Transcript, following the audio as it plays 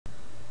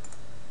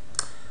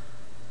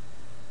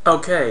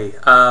Okay,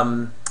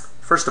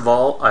 first of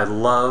all, I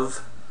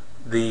love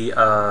the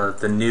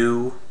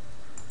new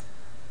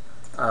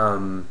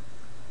I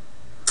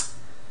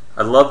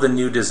love the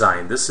new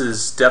design. This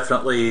is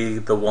definitely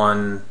the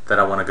one that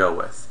I want to go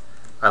with.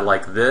 I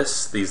like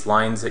these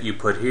lines that you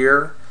put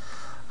here.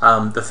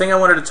 The thing I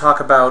wanted to talk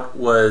about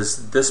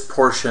was this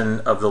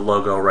portion of the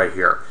logo right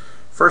here.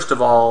 First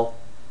of all,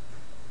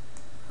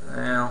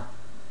 well,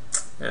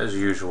 as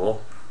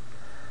usual,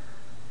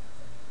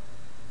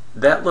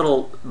 that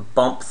little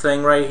bump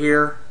thing right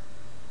here,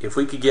 if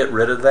we could get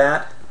rid of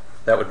that,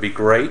 that would be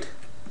great.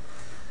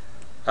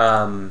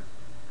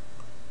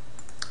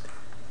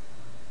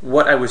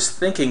 What I was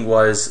thinking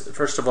was,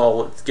 first of all,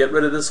 let's get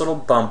rid of this little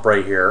bump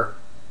right here.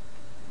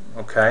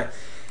 Okay,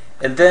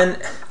 and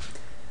then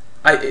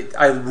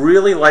I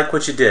really like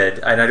what you did,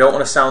 and I don't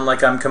want to sound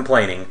like I'm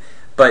complaining,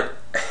 but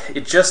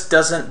it just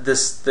doesn't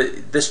this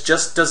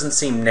just doesn't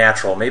seem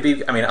natural.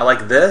 Maybe, I mean, I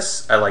like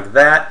this, I like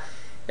that,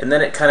 and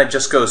then it kind of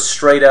just goes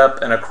straight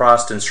up and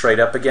across and straight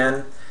up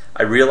again.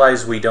 I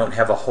realize we don't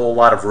have a whole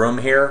lot of room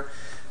here,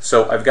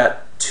 so I've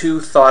got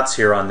two thoughts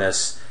here on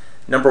this.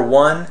 Number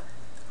one,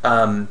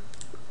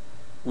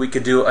 we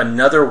could do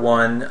another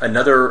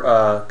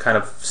kind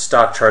of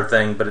stock chart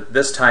thing, but at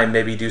this time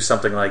maybe do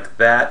something like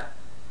that,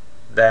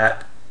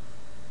 that,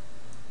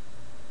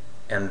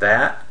 and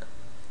that,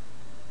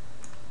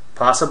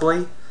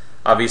 possibly.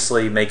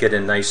 Obviously make it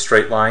in nice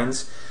straight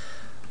lines.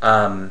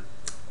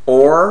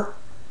 Or,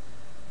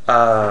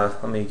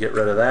 let me get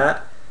rid of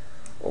that.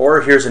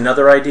 Or here's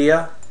another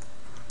idea,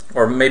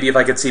 or maybe if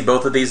I could see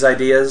both of these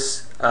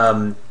ideas.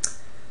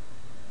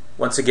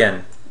 Once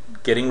again,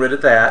 getting rid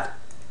of that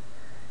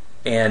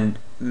and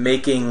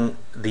making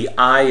the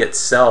eye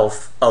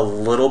itself a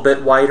little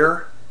bit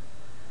wider.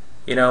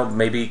 You know,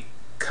 maybe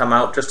come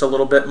out just a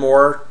little bit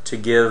more to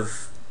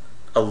give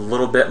a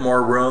little bit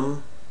more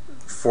room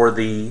for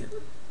the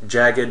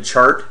jagged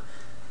chart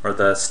or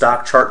the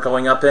stock chart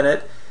going up in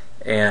it.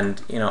 And,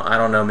 you know, I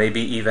don't know,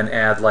 maybe even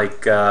add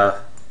like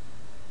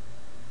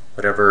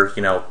whatever,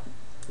 you know,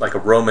 like a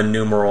Roman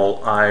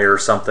numeral I or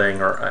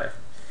something, or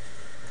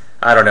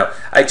I don't know.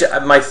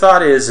 My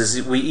thought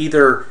is we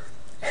either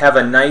have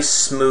a nice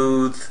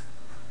smooth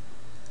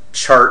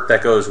chart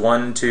that goes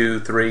 1,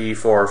 2, 3,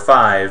 4,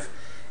 5,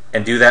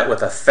 and do that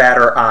with a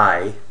fatter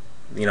eye,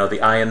 you know,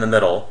 the eye in the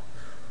middle,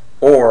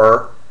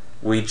 or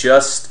we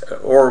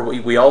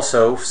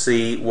also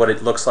see what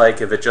it looks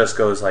like if it just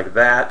goes like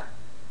that,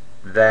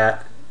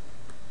 that,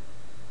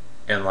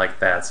 and like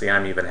that. See,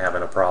 I'm even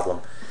having a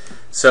problem.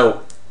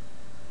 So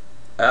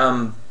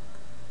we're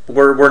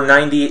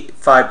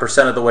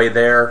 95% of the way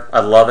there. I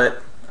love it.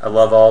 I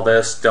love all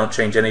this. Don't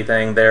change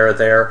anything there or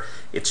there.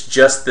 It's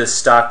just this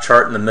stock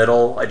chart in the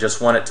middle. I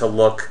just want it to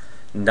look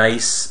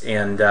nice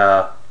and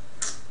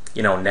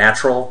you know,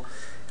 natural.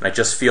 And I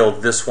just feel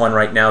this one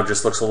right now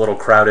just looks a little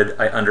crowded.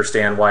 I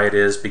understand why it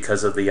is,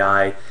 because of the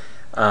eye.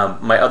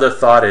 My other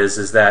thought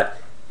is that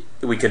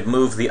we could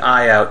move the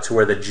eye out to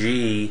where the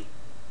G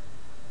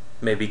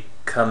maybe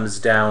comes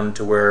down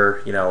to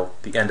where, you know,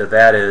 the end of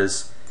that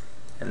is,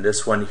 and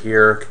this one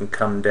here can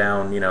come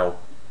down, you know,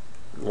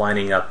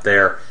 lining up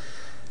there.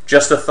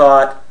 Just a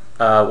thought.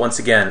 Once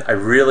again, I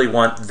really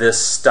want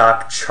this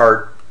stock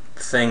chart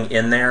thing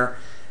in there.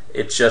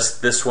 It's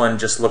just, this one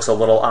just looks a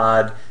little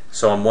odd,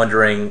 so I'm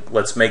wondering,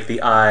 let's make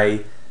the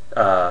eye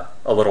a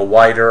little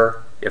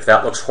wider. If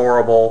that looks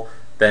horrible,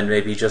 then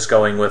maybe just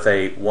going with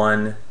a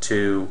 1,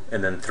 2,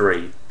 and then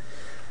 3.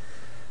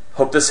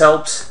 Hope this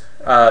helps.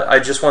 I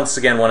just once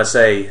again want to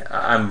say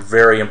I'm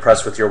very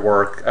impressed with your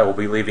work. I will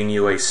be leaving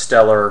you a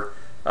stellar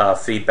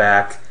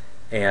feedback,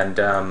 and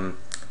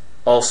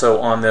also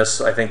on this,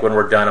 I think when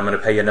we're done, I'm going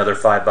to pay you another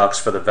 $5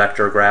 for the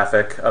vector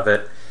graphic of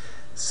it.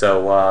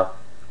 So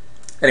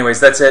anyways,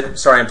 that's it.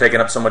 Sorry I'm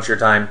taking up so much of your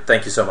time.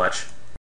 Thank you so much.